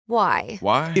Why?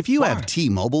 Why? If you have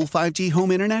T-Mobile 5G home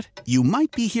internet, you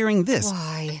might be hearing this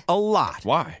Why? a lot.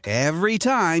 Why? Every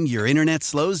time your internet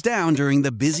slows down during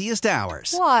the busiest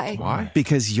hours. Why? Why?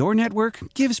 Because your network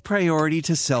gives priority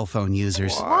to cell phone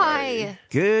users. Why?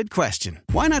 Good question.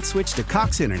 Why not switch to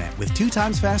Cox Internet with 2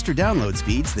 times faster download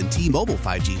speeds than T-Mobile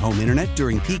 5G home internet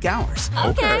during peak hours?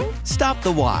 Okay. Stop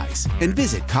the whys and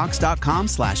visit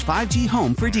cox.com/5G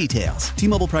home for details.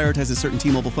 T-Mobile prioritizes certain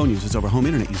T-Mobile phone users over home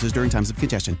internet users during times of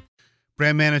congestion.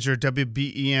 Brand manager,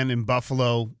 WBEN in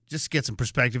Buffalo, just to get some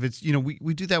perspective. It's,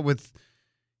 we do that with,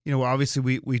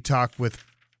 obviously we talk with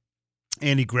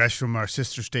Andy Gresh from our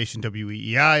sister station,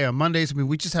 WEEI, on Mondays. I mean,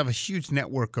 we just have a huge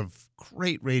network of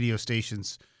great radio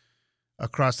stations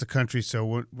across the country,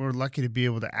 so we're lucky to be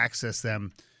able to access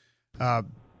them.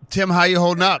 Tim, how you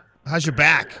holding up? How's your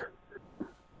back?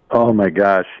 Oh, my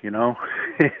gosh,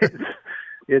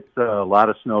 it's a lot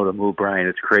of snow to move, Brian.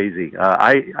 It's crazy.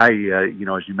 I as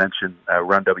you mentioned,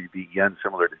 run WBEN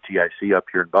similar to TIC up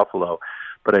here in Buffalo,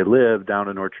 but I live down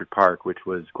in Orchard Park, which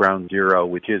is ground zero,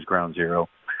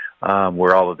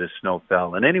 where all of this snow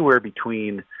fell. And anywhere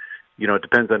between, it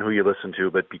depends on who you listen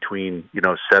to, but between,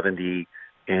 70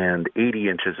 and 80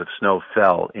 inches of snow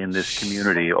fell in this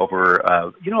community over,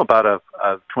 about a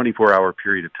 24-hour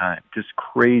period of time. Just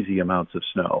crazy amounts of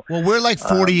snow. Well, we're like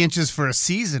 40 inches for a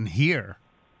season here.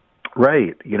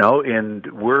 Right, and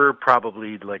we're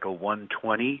probably like a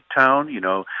 120 town,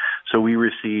 so we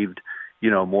received,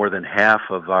 more than half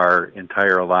of our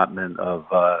entire allotment of,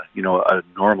 a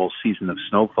normal season of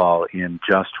snowfall in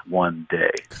just one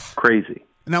day. Crazy.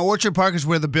 Now, Orchard Park is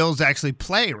where the Bills actually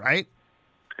play, right?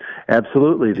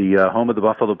 Absolutely. The home of the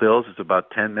Buffalo Bills is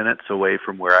about 10 minutes away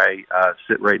from where I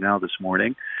sit right now this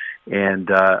morning.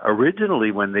 And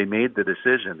originally, when they made the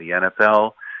decision, the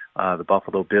NFL, the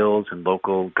Buffalo Bills and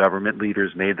local government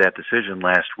leaders made that decision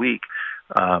last week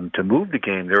to move the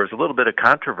game. There was a little bit of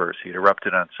controversy. It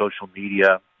erupted on social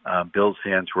media. Bills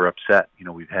fans were upset.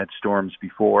 We've had storms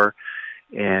before,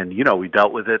 and, we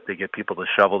dealt with it. They get people to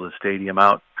shovel the stadium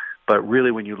out. But really,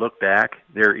 when you look back,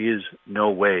 there is no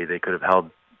way they could have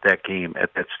held that game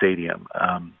at that stadium.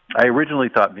 I originally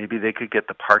thought maybe they could get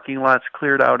the parking lots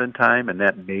cleared out in time, and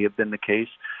that may have been the case.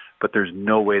 But there's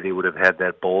no way they would have had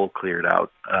that bowl cleared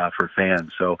out for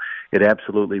fans. So it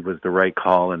absolutely was the right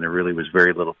call, and there really was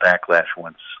very little backlash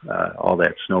once all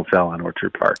that snow fell on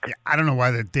Orchard Park. Yeah, I don't know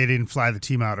why they didn't fly the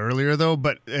team out earlier, though.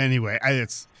 But anyway,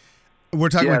 we're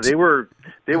talking. Yeah, they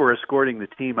were escorting the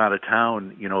team out of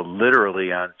town.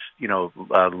 Literally on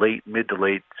mid to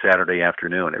late Saturday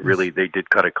afternoon. They did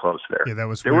cut it close there. Yeah, that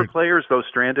was. There were players though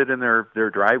stranded in their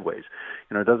driveways.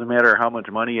 It doesn't matter how much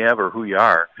money you have or who you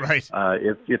are. Right.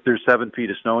 If there's 7 feet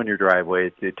of snow in your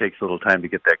driveway, it takes a little time to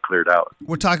get that cleared out.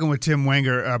 We're talking with Tim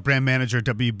Wenger, brand manager at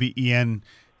WBEN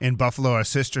in Buffalo, our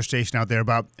sister station out there.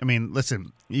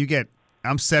 Listen,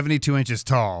 I'm 72 inches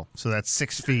tall, so that's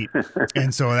 6 feet,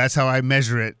 and so that's how I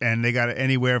measure it. And they got it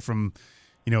anywhere from,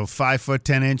 5 foot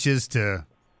 10 inches to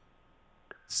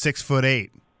 6 foot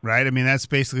 8. Right? That's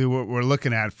basically what we're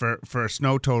looking at for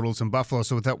snow totals in Buffalo.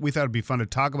 So we thought it'd be fun to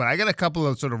talk about. I got a couple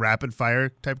of sort of rapid fire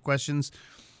type questions.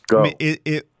 Go.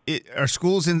 Are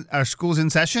schools in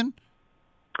session?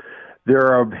 There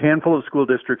are a handful of school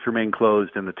districts remain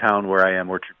closed, and the town where I am,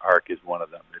 Orchard Park, is one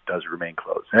of them. It does remain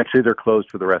closed. Actually, they're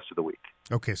closed for the rest of the week.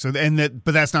 Okay,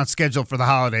 but that's not scheduled for the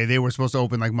holiday. They were supposed to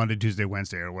open like Monday, Tuesday,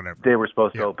 Wednesday, or whatever. They were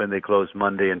supposed to open. They closed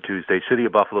Monday and Tuesday. City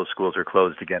of Buffalo schools are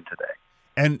closed again today.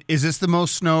 And is this the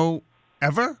most snow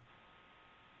ever?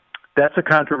 That's a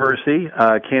controversy.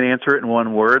 Can't answer it in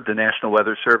one word. The National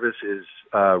Weather Service is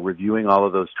reviewing all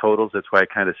of those totals. That's why I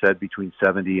kind of said between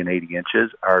 70 and 80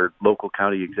 inches. Our local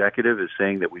county executive is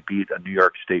saying that we beat a New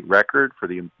York State record for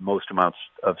the most amounts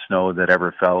of snow that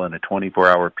ever fell in a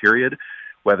 24-hour period.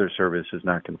 Weather Service is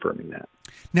not confirming that.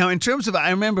 Now, in terms of,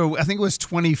 I think it was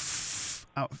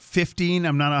 2015,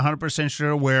 I'm not 100%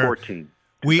 sure where.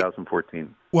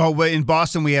 2014. Well, in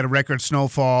Boston, we had a record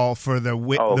snowfall for the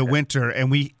winter, and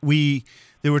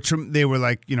they were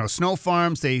like, snow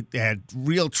farms. They had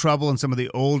real trouble in some of the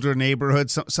older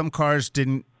neighborhoods. Some cars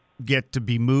didn't get to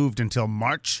be moved until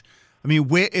March.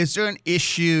 Is there an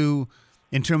issue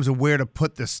in terms of where to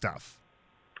put this stuff?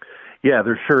 Yeah,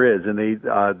 there sure is, and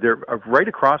they're right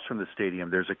across from the stadium.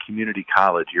 There's a community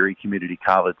college, Erie Community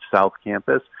College South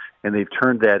Campus. And they've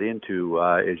turned that into,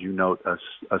 as you note,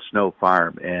 a snow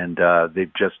farm. And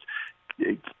they've just,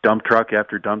 dump truck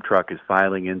after dump truck is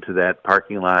filing into that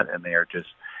parking lot, and they are just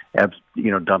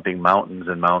dumping mountains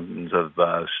and mountains of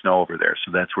snow over there.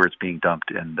 So that's where it's being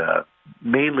dumped, and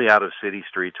mainly out of city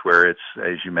streets where it's,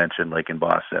 as you mentioned, like in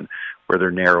Boston, where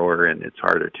they're narrower and it's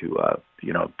harder to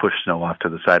push snow off to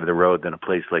the side of the road than a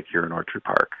place like here in Orchard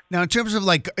Park. Now, in terms of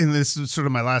and this is sort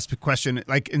of my last question,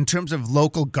 in terms of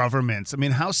local governments, I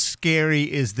mean, how scary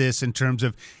is this in terms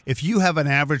of if you have an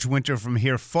average winter from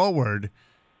here forward,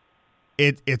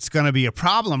 it's going to be a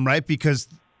problem, right? Because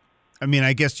I mean,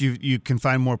 I guess you can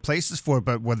find more places for it,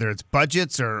 but whether it's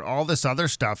budgets or all this other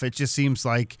stuff, it just seems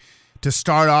like to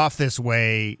start off this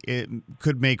way, it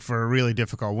could make for a really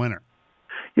difficult winter.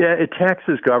 Yeah, it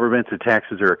taxes governments, it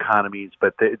taxes their economies,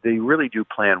 but they really do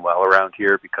plan well around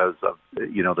here because of,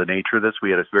 the nature of this. We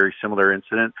had a very similar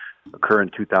incident occur in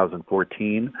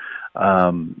 2014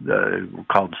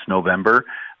 called Snowvember,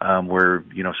 where,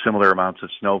 similar amounts of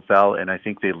snow fell, and I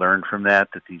think they learned from that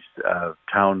these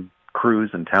town crews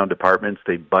and town departments,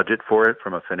 they budget for it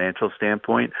from a financial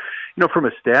standpoint. From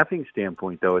a staffing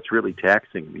standpoint, though, it's really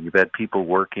taxing. I mean, you've had people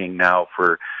working now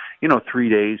for 3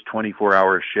 days,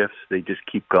 24-hour shifts. They just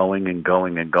keep going and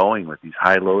going and going with these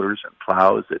high loaders and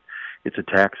plows. It's a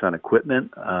tax on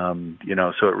equipment, so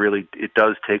it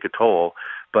does take a toll.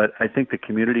 But I think the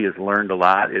community has learned a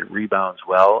lot. It rebounds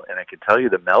well, and I can tell you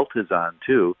the melt is on,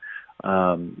 too.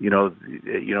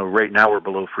 Right now we're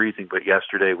below freezing, but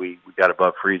yesterday we got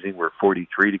above freezing. We're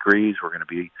 43 degrees. We're going to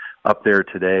be up there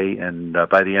today, and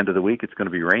by the end of the week, it's going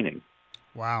to be raining.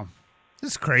 Wow.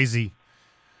 This is crazy.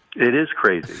 It is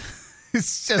crazy.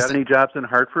 It's just, got any jobs in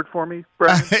Hartford for me,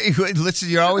 Brian? Listen,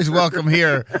 you're always welcome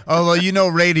here. Although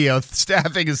radio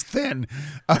staffing is thin,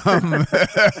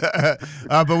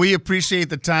 but we appreciate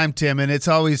the time, Tim. And it's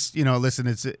always, listen,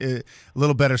 it's a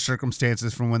little better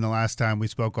circumstances from when the last time we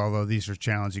spoke. Although these are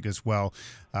challenging as well.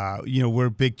 We're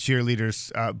big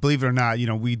cheerleaders. Believe it or not,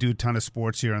 we do a ton of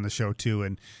sports here on the show too,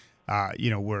 and.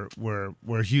 We're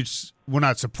huge. We're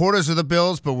not supporters of the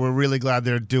Bills, but we're really glad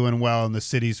they're doing well and the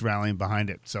city's rallying behind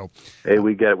it. So, hey,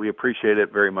 we appreciate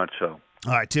it very much. So,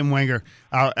 all right, Tim Wenger,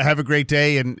 have a great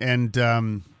day and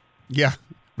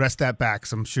rest that back.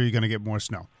 So I'm sure you're going to get more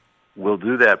snow. We'll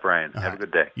do that, Brian. Have a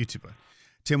good day. You too, bud.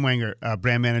 Tim Wenger,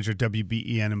 brand manager,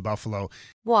 WBEN in Buffalo.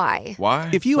 Why?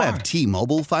 If you have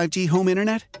T-Mobile 5G home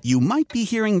internet, you might be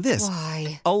hearing this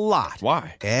a lot.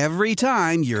 Why? Every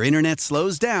time your internet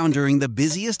slows down during the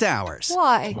busiest hours.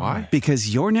 Why?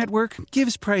 Because your network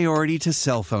gives priority to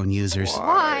cell phone users.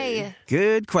 Why?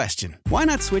 Good question. Why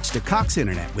not switch to Cox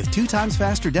Internet with 2 times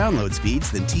faster download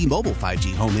speeds than T-Mobile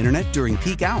 5G home internet during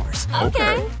peak hours?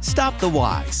 Okay. Stop the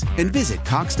whys and visit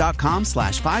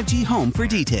cox.com/5G home for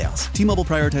details. T-Mobile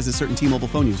prioritizes certain T-Mobile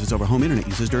phone users over home internet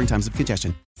users during times of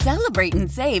congestion. Celebrate and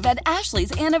save at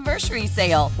Ashley's Anniversary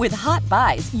Sale. With Hot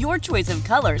Buys, your choice of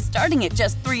colors starting at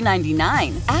just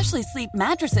 $3.99. Ashley Sleep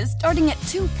mattresses starting at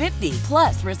 $2.50.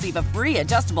 Plus, receive a free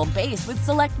adjustable base with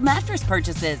select mattress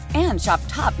purchases. And shop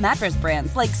top mattress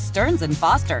brands like Stearns &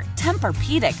 Foster,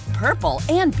 Tempur-Pedic, Purple,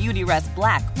 and Beautyrest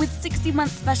Black with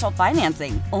 60-month special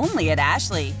financing. Only at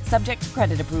Ashley. Subject to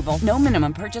credit approval. No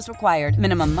minimum purchase required.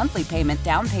 Minimum monthly payment,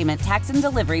 down payment, tax, and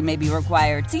delivery may be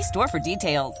required. See store for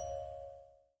details.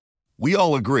 We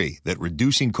all agree that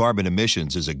reducing carbon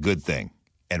emissions is a good thing.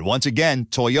 And once again,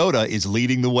 Toyota is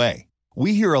leading the way.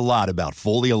 We hear a lot about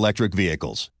fully electric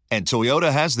vehicles, and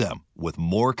Toyota has them, with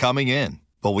more coming in.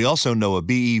 But we also know a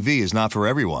BEV is not for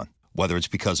everyone, whether it's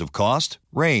because of cost,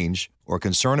 range, or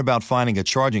concern about finding a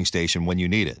charging station when you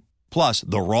need it. Plus,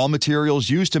 the raw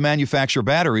materials used to manufacture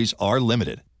batteries are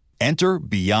limited. Enter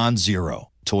Beyond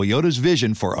Zero, Toyota's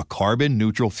vision for a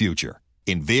carbon-neutral future.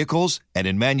 In vehicles and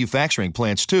in manufacturing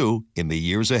plants, too, in the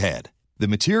years ahead. The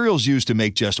materials used to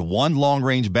make just one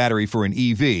long-range battery for an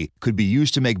EV could be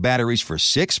used to make batteries for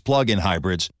 6 plug-in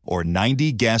hybrids or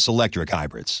 90 gas-electric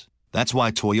hybrids. That's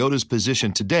why Toyota's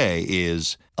position today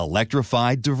is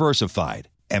electrified, diversified,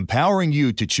 empowering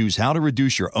you to choose how to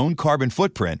reduce your own carbon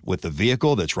footprint with the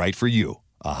vehicle that's right for you,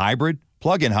 a hybrid,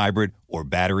 plug-in hybrid, or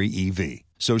battery EV.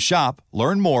 So shop,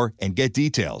 learn more, and get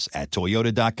details at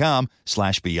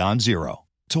toyota.com/beyond zero.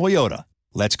 Toyota,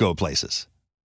 let's go places.